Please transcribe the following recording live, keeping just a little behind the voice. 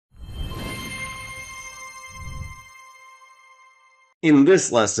In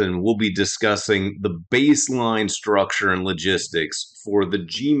this lesson, we'll be discussing the baseline structure and logistics for the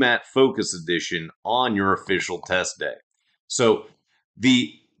GMAT Focus Edition on your official test day. So,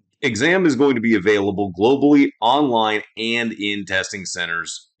 the exam is going to be available globally, online, and in testing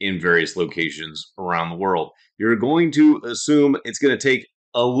centers in various locations around the world. You're going to assume it's going to take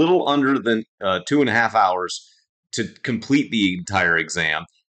a little under than 2.5 hours to complete the entire exam,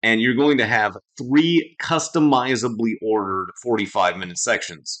 and you're going to have three customizably ordered 45-minute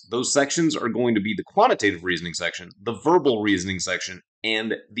sections. Those sections are going to be the quantitative reasoning section, the verbal reasoning section,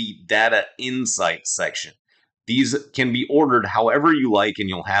 and the data insight section. These can be ordered however you like, and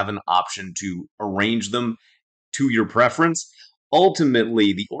you'll have an option to arrange them to your preference.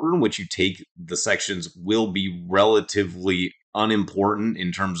 Ultimately, the order in which you take the sections will be relatively unimportant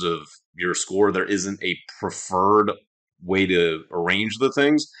in terms of your score. There isn't a preferred way to arrange the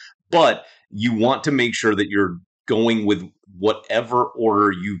things, but you want to make sure that you're going with whatever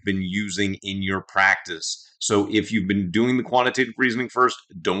order you've been using in your practice. So if you've been doing the quantitative reasoning first,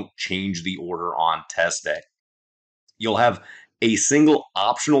 don't change the order on test day. You'll have a single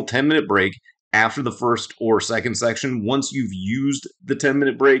optional 10-minute break after the first or second section. Once you've used the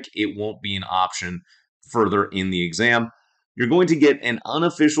 10-minute break, it won't be an option further in the exam. You're going to get an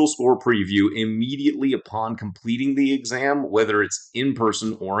unofficial score preview immediately upon completing the exam, whether it's in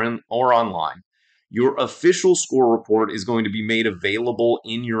person or online. Your official score report is going to be made available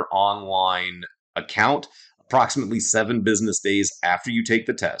in your online account approximately 7 business days after you take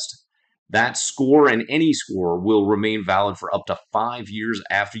the test. That score and any score will remain valid for up to 5 years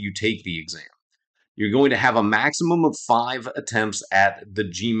after you take the exam. You're going to have a maximum of 5 attempts at the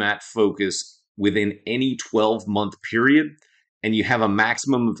GMAT focus within any 12-month period, and you have a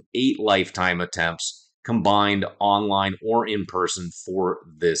maximum of 8 lifetime attempts combined online or in person for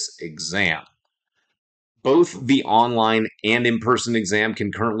this exam. Both the online and in-person exam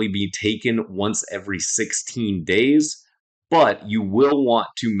can currently be taken once every 16 days, but you will want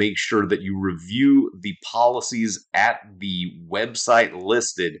to make sure that you review the policies at the website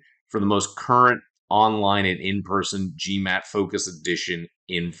listed for the most current online and in-person GMAT Focus Edition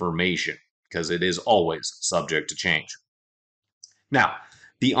information, because it is always subject to change. Now,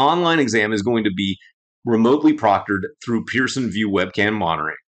 the online exam is going to be remotely proctored through Pearson View webcam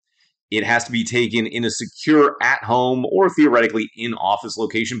monitoring. It has to be taken in a secure at-home or theoretically in-office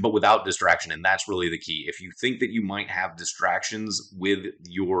location, but without distraction, and that's really the key. If you think that you might have distractions with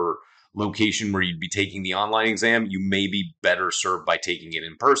your location where you'd be taking the online exam, you may be better served by taking it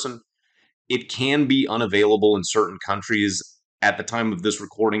in person. It can be unavailable in certain countries. At the time of this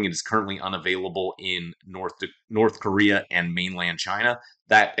recording, it is currently unavailable in North Korea and mainland China.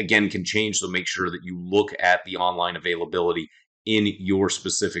 That, again, can change, so make sure that you look at the online availability in your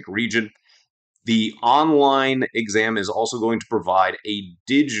specific region. The online exam is also going to provide a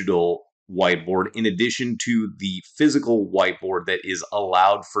digital whiteboard in addition to the physical whiteboard that is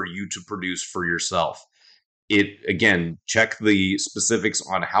allowed for you to produce for yourself. Again, check the specifics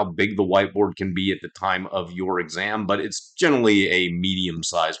on how big the whiteboard can be at the time of your exam, but it's generally a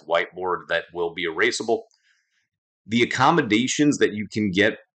medium-sized whiteboard that will be erasable. The accommodations that you can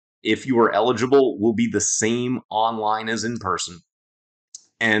get if you are eligible will be the same online as in person.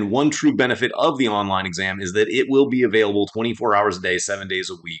 And one true benefit of the online exam is that it will be available 24 hours a day, 7 days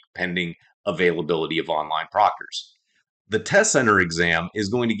a week, pending availability of online proctors. The test center exam is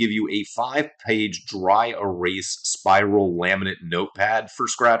going to give you a 5-page dry erase spiral laminate notepad for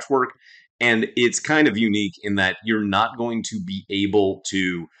scratch work. And it's kind of unique in that you're not going to be able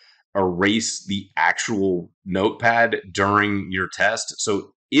to erase the actual notepad during your test.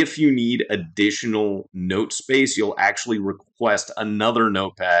 So if you need additional note space, you'll actually request another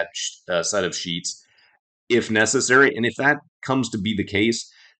notepad set of sheets if necessary. And if that comes to be the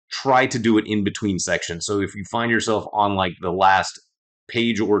case, try to do it in between sections. So if you find yourself on like the last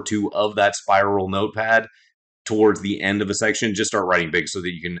page or two of that spiral notepad towards the end of a section, just start writing big so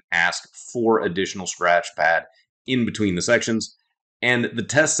that you can ask for additional scratch pad in between the sections. And the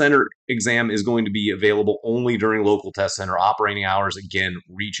test center exam is going to be available only during local test center operating hours. Again,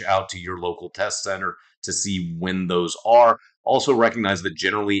 reach out to your local test center to see when those are. Also recognize that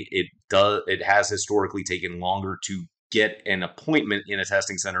generally it has historically taken longer to get an appointment in a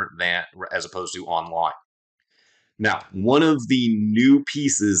testing center as opposed to online. Now, one of the new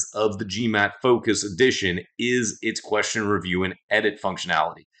pieces of the GMAT Focus Edition is its question review and edit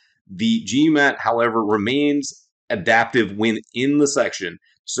functionality. The GMAT, however, remains adaptive when in the section,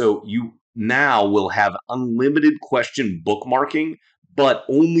 so you now will have unlimited question bookmarking, but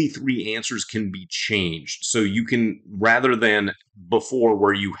only 3 answers can be changed. So you can, rather than before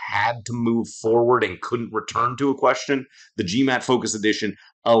where you had to move forward and couldn't return to a question, the GMAT Focus Edition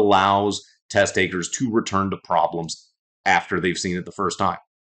allows test takers to return to problems after they've seen it the first time.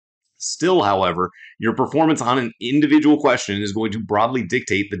 Still, however, your performance on an individual question is going to broadly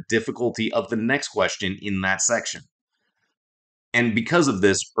dictate the difficulty of the next question in that section. And because of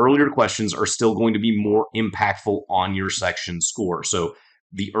this, earlier questions are still going to be more impactful on your section score. So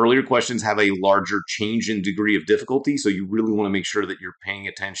the earlier questions have a larger change in degree of difficulty. So you really want to make sure that you're paying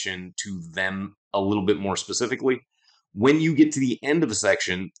attention to them a little bit more specifically. When you get to the end of a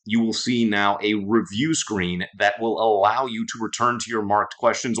section, you will see now a review screen that will allow you to return to your marked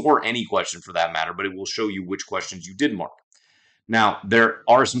questions, or any question for that matter, but it will show you which questions you did mark. Now, there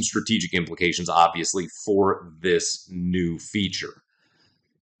are some strategic implications, obviously, for this new feature.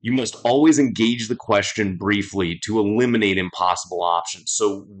 You must always engage the question briefly to eliminate impossible options.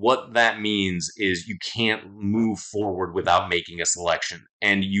 So, what that means is you can't move forward without making a selection.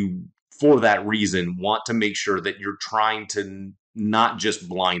 And you, for that reason, want to make sure that you're trying to not just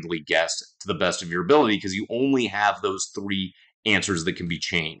blindly guess to the best of your ability, because you only have those 3 answers that can be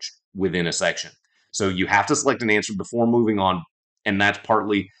changed within a section. So, you have to select an answer before moving on. And that's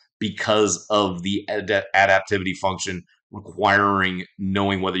partly because of the adaptivity function requiring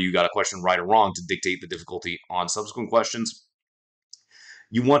knowing whether you got a question right or wrong to dictate the difficulty on subsequent questions.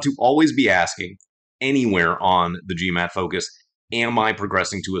 You want to always be asking anywhere on the GMAT focus, am I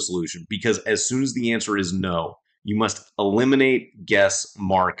progressing to a solution? Because as soon as the answer is no, you must eliminate, guess,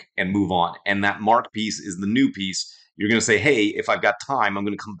 mark, and move on. And that mark piece is the new piece. You're going to say, hey, if I've got time, I'm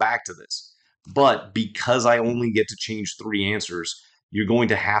going to come back to this. But because I only get to change 3 answers, you're going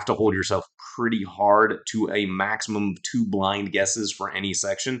to have to hold yourself pretty hard to a maximum of 2 blind guesses for any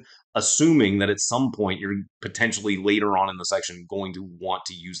section, assuming that at some point you're potentially later on in the section going to want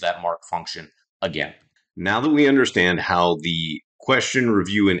to use that mark function again. Now that we understand how the question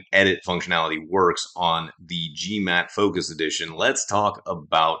review and edit functionality works on the GMAT Focus Edition, let's talk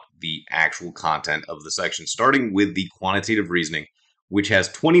about the actual content of the section, starting with the quantitative reasoning, which has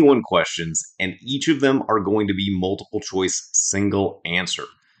 21 questions, and each of them are going to be multiple choice single answer.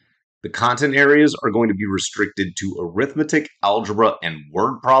 The content areas are going to be restricted to arithmetic, algebra, and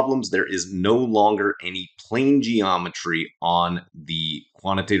word problems. There is no longer any plane geometry on the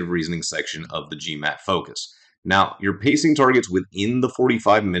quantitative reasoning section of the GMAT focus. Now, your pacing targets within the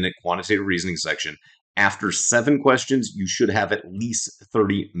 45-minute quantitative reasoning section. After 7 questions, you should have at least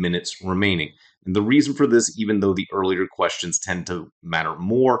 30 minutes remaining. And the reason for this, even though the earlier questions tend to matter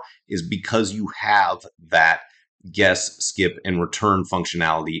more, is because you have that guess, skip, and return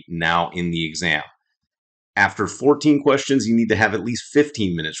functionality now in the exam. After 14 questions, you need to have at least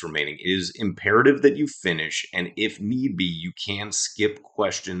 15 minutes remaining. It is imperative that you finish, and if need be, you can skip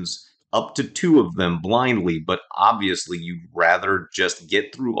questions up to 2 of them blindly, but obviously you'd rather just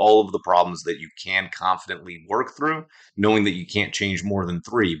get through all of the problems that you can confidently work through, knowing that you can't change more than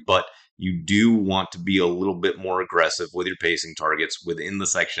 3, but you do want to be a little bit more aggressive with your pacing targets within the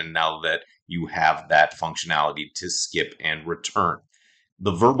section now that you have that functionality to skip and return.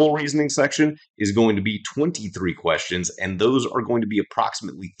 The verbal reasoning section is going to be 23 questions, and those are going to be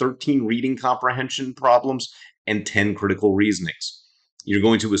approximately 13 reading comprehension problems and 10 critical reasonings. You're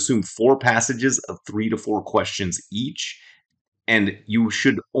going to assume 4 passages of 3 to 4 questions each, and you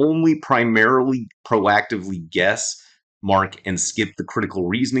should only primarily proactively guess, mark, and skip the critical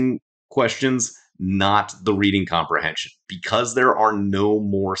reasoning questions, not the reading comprehension. Because there are no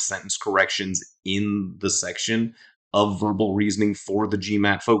more sentence corrections in the section of verbal reasoning for the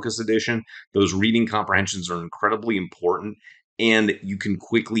GMAT Focus Edition, those reading comprehensions are incredibly important, and you can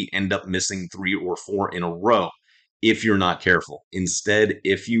quickly end up missing 3 or 4 in a row if you're not careful. Instead,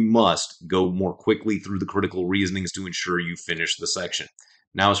 if you must, go more quickly through the critical reasonings to ensure you finish the section.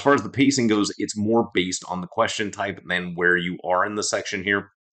 Now, as far as the pacing goes, it's more based on the question type than where you are in the section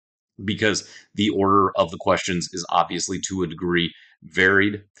here, because the order of the questions is obviously to a degree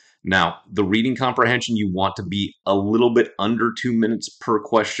varied. Now, the reading comprehension, you want to be a little bit under 2 minutes per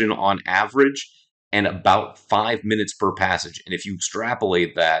question on average and about 5 minutes per passage. And if you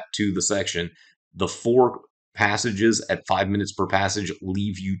extrapolate that to the section, the 4 passages at 5 minutes per passage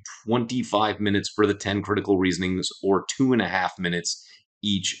leave you 25 minutes for the 10 critical reasonings, or 2.5 minutes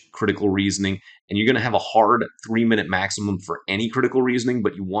each critical reasoning. And you're going to have a hard 3-minute maximum for any critical reasoning,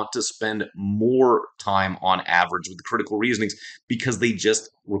 but you want to spend more time on average with the critical reasonings because they just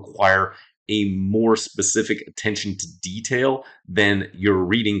require a more specific attention to detail than your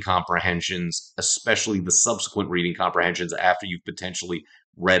reading comprehensions, especially the subsequent reading comprehensions after you've potentially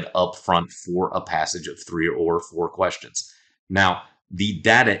read up front for a passage of 3 or 4 questions. Now, The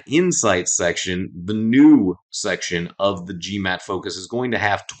data insights section, the new section of the GMAT focus, is going to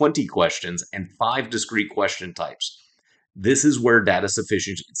have 20 questions and 5 discrete question types. This is where data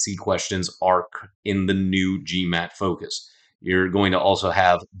sufficiency questions are in the new GMAT focus. You're going to also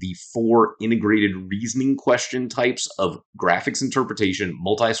have the 4 integrated reasoning question types of graphics interpretation,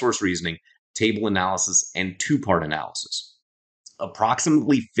 multi-source reasoning, table analysis, and two-part analysis.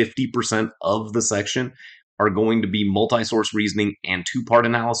 Approximately 50% of the section are going to be multi-source reasoning and two-part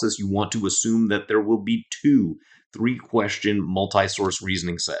analysis. You want to assume that there will be 2 3-question multi-source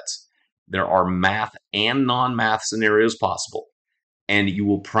reasoning sets. There are math and non-math scenarios possible, and you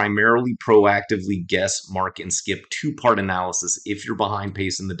will primarily proactively guess, mark, and skip two-part analysis if you're behind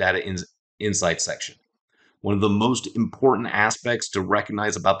pace in the data insight section. One of the most important aspects to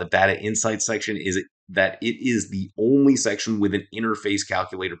recognize about the data insight section is that it is the only section with an interface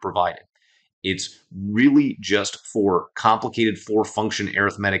calculator provided. It's really just for complicated 4-function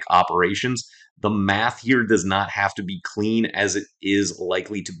arithmetic operations. The math here does not have to be clean, as it is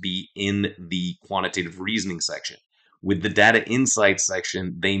likely to be in the quantitative reasoning section. With the data insights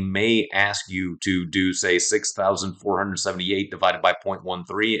section, they may ask you to do, say, 6,478 divided by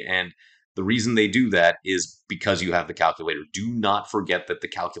 0.13, and the reason they do that is because you have the calculator. Do not forget that the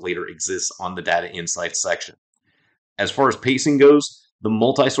calculator exists on the data insights section. As far as pacing goes, the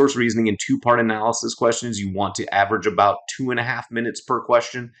multi-source reasoning and two-part analysis questions, you want to average about 2.5 minutes per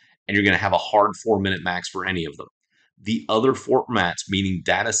question, and you're going to have a hard 4-minute max for any of them. The other formats, meaning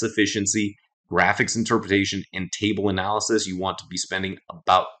data sufficiency, graphics interpretation, and table analysis, you want to be spending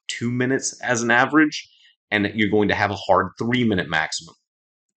about 2 minutes as an average, and you're going to have a hard 3-minute maximum.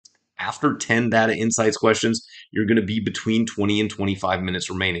 After 10 data insights questions, you're going to be between 20 and 25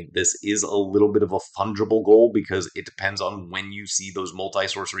 minutes remaining. This is a little bit of a fungible goal because it depends on when you see those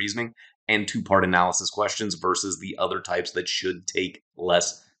multi-source reasoning and two-part analysis questions versus the other types that should take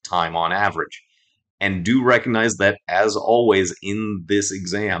less time on average. And do recognize that, as always in this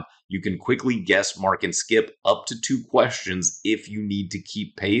exam, you can quickly guess, mark, and skip up to 2 questions if you need to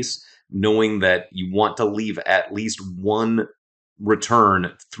keep pace, knowing that you want to leave at least 1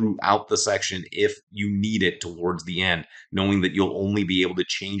 return throughout the section if you need it towards the end, knowing that you'll only be able to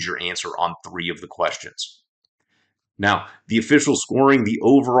change your answer on 3 of the questions. Now, the official scoring, the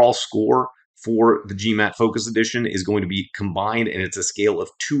overall score for the GMAT Focus Edition is going to be combined, and it's a scale of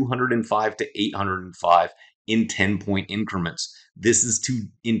 205 to 805 in 10-point increments. This is to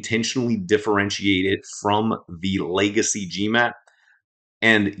intentionally differentiate it from the legacy GMAT.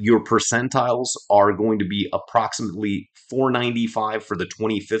 And your percentiles are going to be approximately 495 for the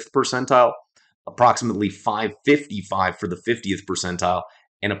 25th percentile, approximately 555 for the 50th percentile,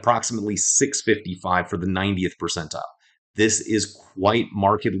 and approximately 655 for the 90th percentile. This is quite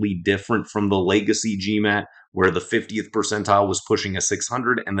markedly different from the legacy GMAT, where the 50th percentile was pushing a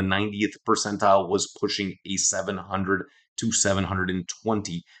 600 and the 90th percentile was pushing a 700 to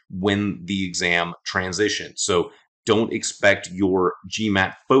 720 when the exam transitioned. So don't expect your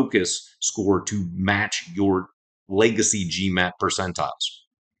GMAT focus score to match your legacy GMAT percentiles.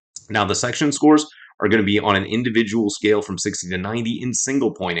 Now, the section scores are going to be on an individual scale from 60 to 90 in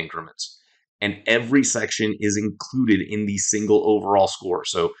single point increments. And every section is included in the single overall score.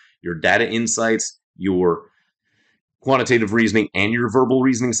 So your data insights, your quantitative reasoning, and your verbal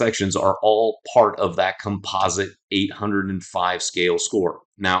reasoning sections are all part of that composite 805 scale score.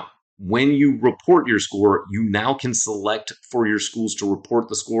 Now, when you report your score, you now can select for your schools to report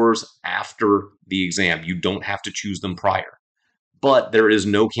the scores after the exam. You don't have to choose them prior. But there is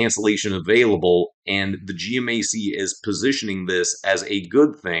no cancellation available, and the GMAC is positioning this as a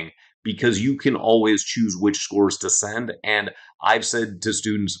good thing because you can always choose which scores to send. And I've said to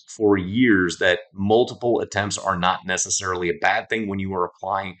students for years that multiple attempts are not necessarily a bad thing when you are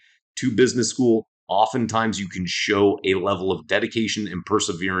applying to business school. Oftentimes you can show a level of dedication and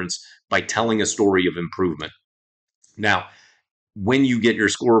perseverance by telling a story of improvement. Now, when you get your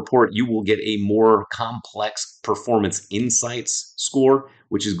score report, you will get a more complex performance insights score,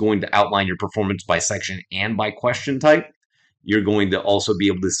 which is going to outline your performance by section and by question type. You're going to also be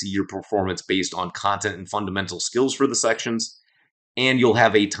able to see your performance based on content and fundamental skills for the sections. And you'll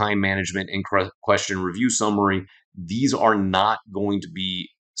have a time management and question review summary. These are not going to be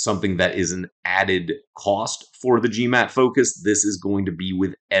something that is an added cost for the GMAT focus. This is going to be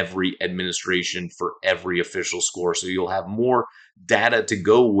with every administration for every official score. So you'll have more data to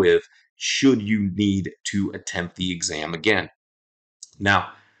go with should you need to attempt the exam again. Now,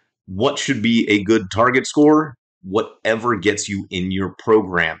 what should be a good target score? Whatever gets you in your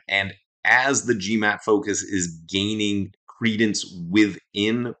program. And as the GMAT focus is gaining credence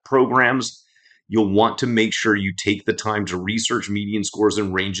within programs, you'll want to make sure you take the time to research median scores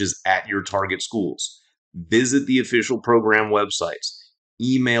and ranges at your target schools. Visit the official program websites,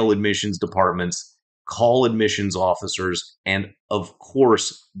 email admissions departments, call admissions officers, and of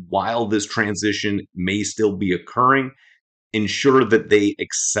course, while this transition may still be occurring, ensure that they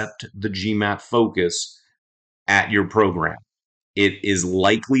accept the GMAT focus at your program. It is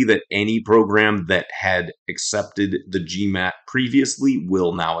likely that any program that had accepted the GMAT previously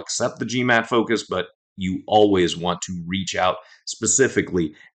will now accept the GMAT focus, but you always want to reach out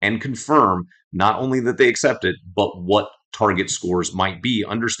specifically and confirm not only that they accept it, but what target scores might be,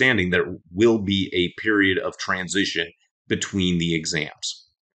 understanding there will be a period of transition between the exams.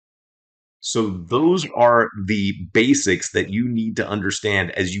 So those are the basics that you need to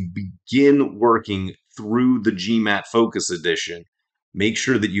understand as you begin working through the GMAT Focus Edition. Make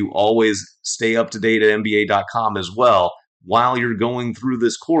sure that you always stay up to date at MBA.com as well while you're going through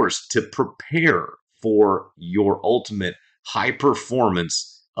this course to prepare for your ultimate high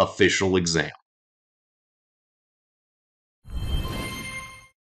performance official exam.